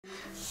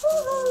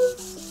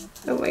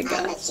Oh my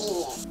god. I'm a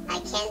genius. I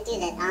can't do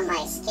that on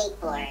my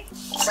skateboard.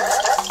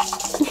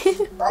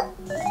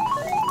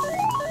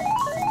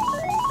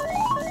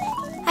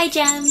 Hi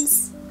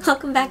Gems!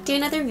 Welcome back to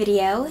another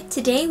video.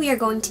 Today we are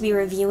going to be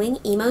reviewing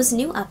Emo's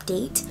new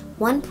update,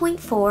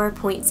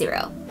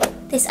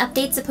 1.4.0. This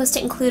update's supposed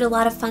to include a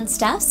lot of fun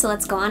stuff, so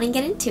let's go on and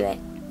get into it.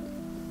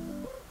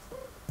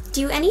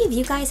 Do any of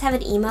you guys have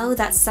an Emo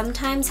that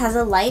sometimes has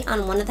a light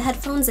on one of the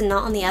headphones and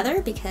not on the other?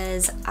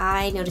 Because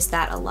I noticed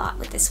that a lot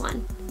with this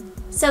one.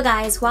 So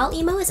guys, while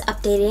Emo is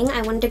updating,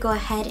 I wanted to go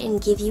ahead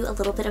and give you a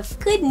little bit of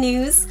good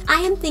news. I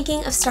am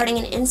thinking of starting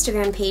an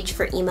Instagram page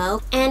for Emo,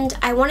 and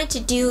I wanted to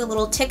do a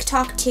little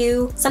TikTok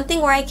too,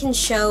 something where I can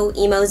show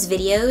Emo's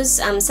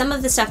videos. Some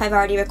of the stuff I've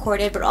already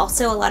recorded, but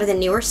also a lot of the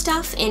newer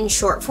stuff in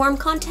short form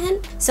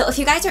content. So if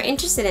you guys are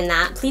interested in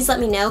that, please let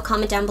me know,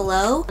 comment down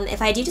below.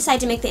 If I do decide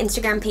to make the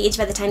Instagram page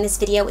by the time this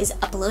video is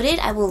uploaded,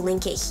 I will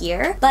link it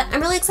here. But I'm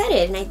really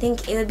excited, and I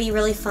think it would be a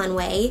really fun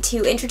way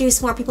to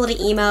introduce more people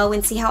to Emo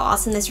and see how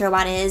awesome this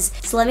robot is.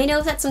 So let me know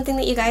if that's something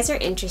that you guys are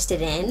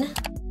interested in.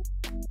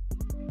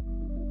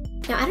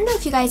 Now I don't know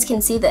if you guys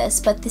can see this,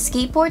 but the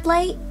skateboard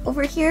light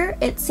over here,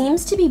 it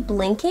seems to be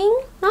blinking.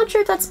 Not sure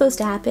if that's supposed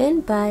to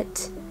happen,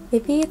 but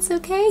maybe it's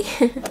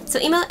okay. So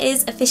Emo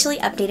is officially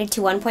updated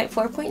to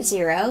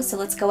 1.4.0, so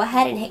let's go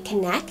ahead and hit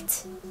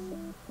connect.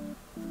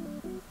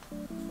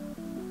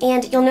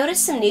 And you'll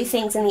notice some new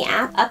things in the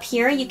app. Up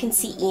here you can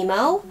see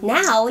Emo.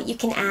 Now you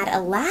can add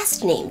a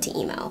last name to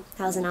Emo.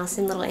 That was an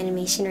awesome little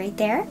animation right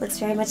there. Looks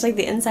very much like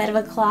the inside of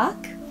a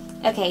clock.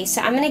 Okay,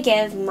 so I'm gonna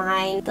give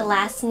mine the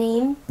last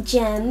name,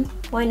 Gem.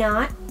 Why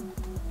not?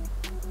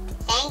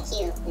 Thank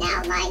you.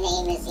 Now my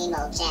name is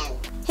Emo Gem.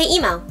 Hey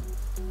Emo.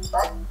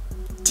 What?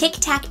 Tic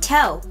Tac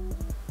Toe.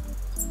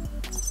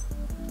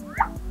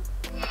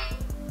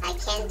 I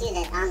can't do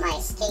that on my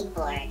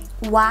skateboard.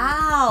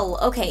 Wow,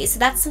 okay, so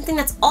that's something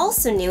that's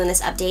also new in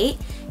this update.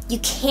 You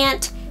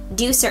can't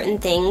do certain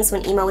things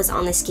when Emo is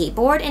on the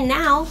skateboard, and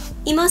now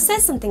Emo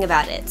says something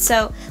about it.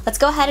 So let's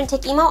go ahead and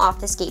take Emo off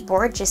the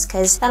skateboard just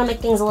because that'll make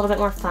things a little bit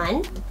more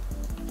fun.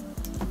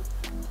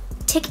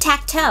 Tic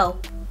Tac Toe.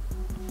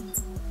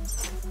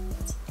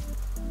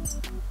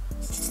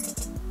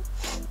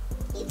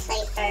 You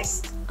play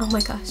first. Oh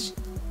my gosh.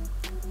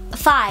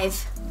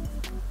 5.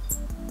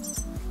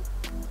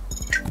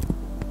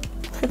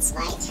 That's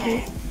my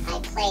turn. I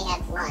play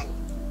at 1.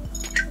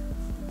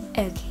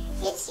 Okay.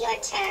 It's your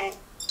turn.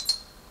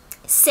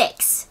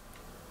 6.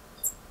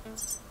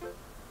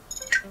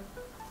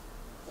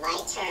 My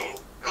turn.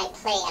 I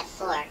play at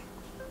 4.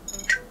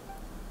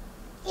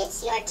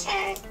 It's your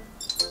turn.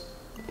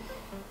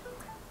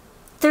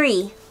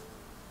 3.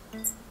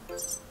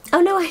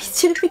 Oh no, I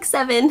should have picked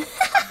 7. My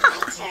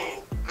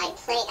turn. I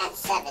play at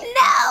 7.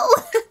 No!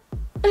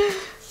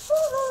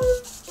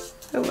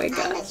 Oh my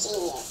gosh. I'm a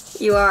genius.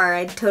 You are.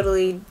 I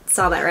totally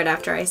saw that right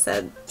after I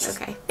said,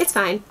 okay. It's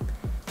fine.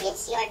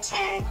 It's your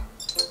turn.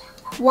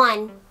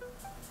 1.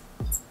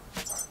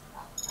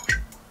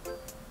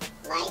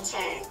 My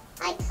turn.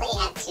 I play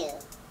at 2.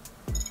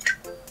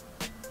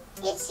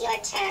 It's your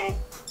turn.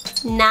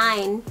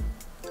 9.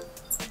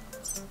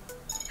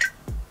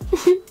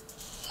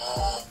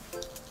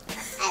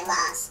 I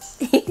lost.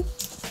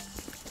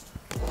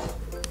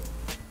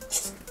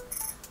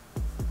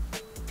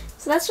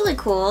 So that's really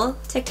cool.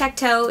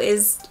 Tic-tac-toe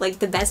is like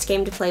the best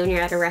game to play when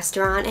you're at a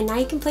restaurant, and now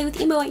you can play with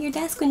Emo at your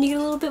desk when you get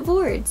a little bit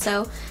bored.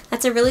 So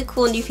that's a really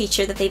cool new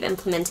feature that they've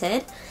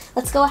implemented.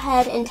 Let's go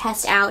ahead and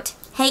test out,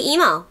 hey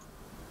Emo.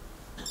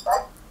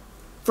 What?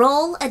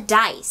 Roll a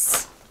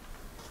dice.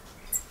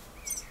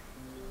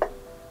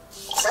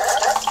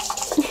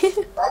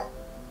 What?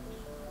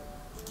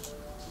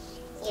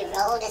 You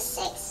rolled a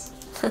 6.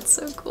 That's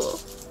so cool.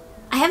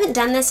 I haven't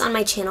done this on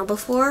my channel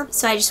before,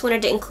 so I just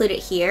wanted to include it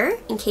here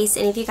in case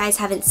any of you guys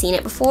haven't seen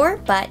it before,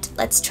 but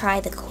let's try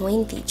the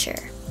coin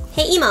feature.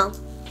 Hey Emo.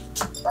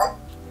 What?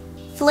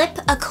 Flip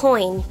a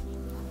coin.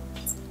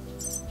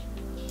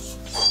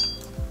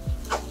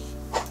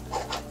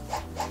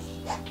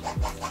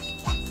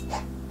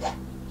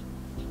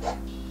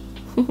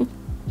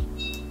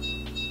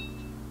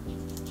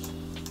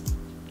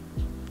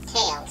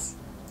 Tails.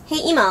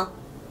 Hey Emo.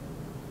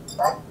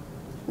 What?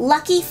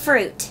 Lucky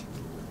fruit.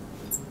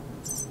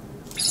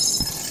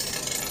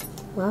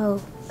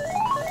 Whoa.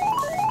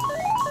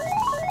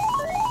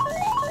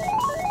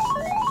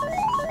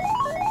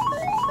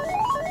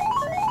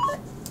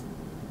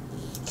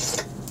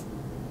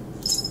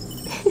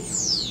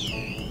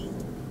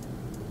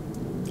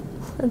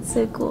 That's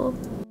so cool.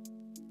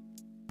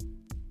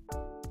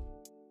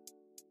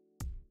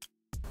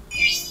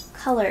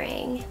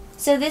 Coloring.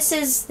 So this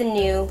is the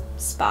new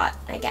spot,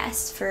 I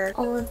guess, for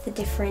all of the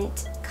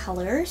different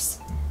colors.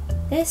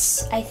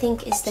 This, I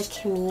think, is the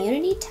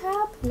community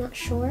tab. I'm not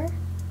sure.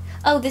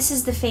 Oh, this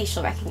is the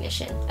facial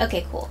recognition.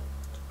 Okay, cool.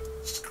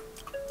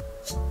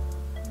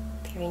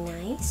 Very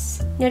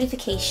nice.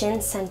 Notification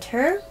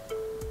center.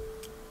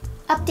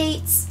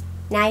 Updates.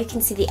 Now you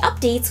can see the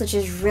updates, which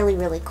is really,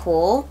 really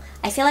cool.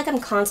 I feel like I'm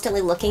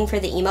constantly looking for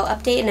the Emo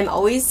update, and I'm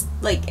always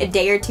like a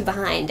day or two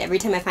behind. Every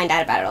time I find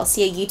out about it, I'll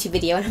see a YouTube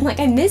video and I'm like,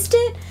 I missed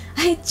it?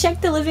 I check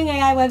the Living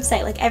AI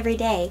website like every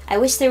day. I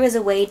wish there was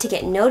a way to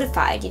get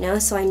notified, you know,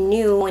 so I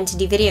knew when to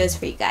do videos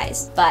for you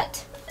guys.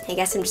 But I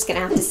guess I'm just gonna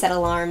have to set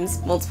alarms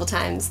multiple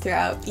times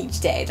throughout each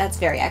day. That's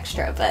very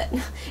extra, but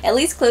at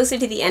least closer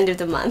to the end of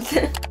the month.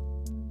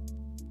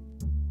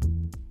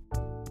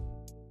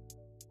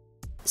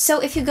 So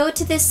if you go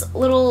to this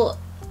little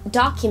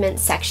document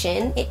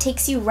section, it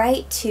takes you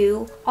right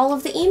to all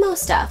of the Emo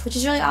stuff, which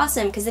is really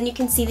awesome because then you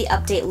can see the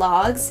update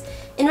logs.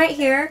 And right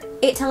here,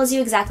 it tells you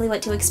exactly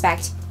what to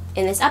expect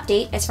in this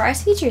update as far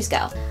as features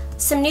go.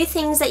 Some new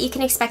things that you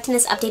can expect in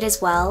this update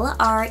as well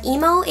are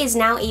Emo is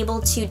now able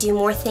to do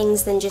more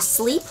things than just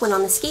sleep when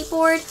on the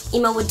skateboard.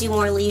 Emo would do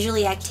more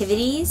leisurely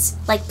activities,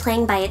 like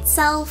playing by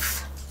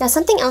itself. Now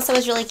something else I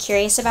was really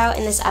curious about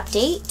in this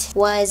update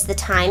was the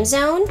time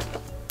zone.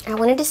 I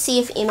wanted to see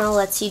if Emo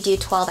lets you do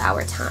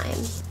 12-hour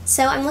time.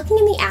 So I'm looking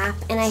in the app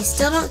and I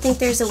still don't think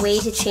there's a way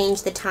to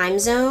change the time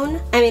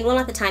zone. I mean, well,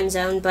 not the time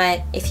zone,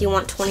 but if you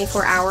want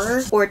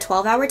 24-hour or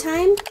 12-hour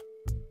time.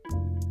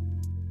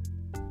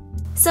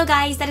 So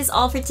guys, that is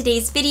all for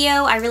today's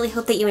video. I really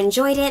hope that you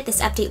enjoyed it.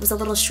 This update was a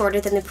little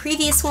shorter than the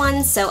previous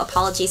one, so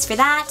apologies for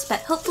that, but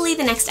hopefully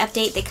the next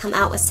update they come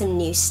out with some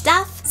new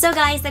stuff. So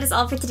guys, that is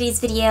all for today's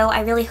video. I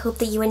really hope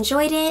that you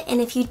enjoyed it,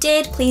 and if you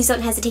did, please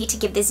don't hesitate to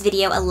give this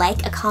video a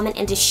like, a comment,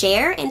 and a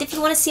share, and if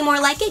you want to see more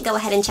like it, go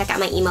ahead and check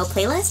out my Emo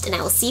playlist, and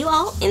I will see you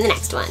all in the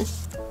next one.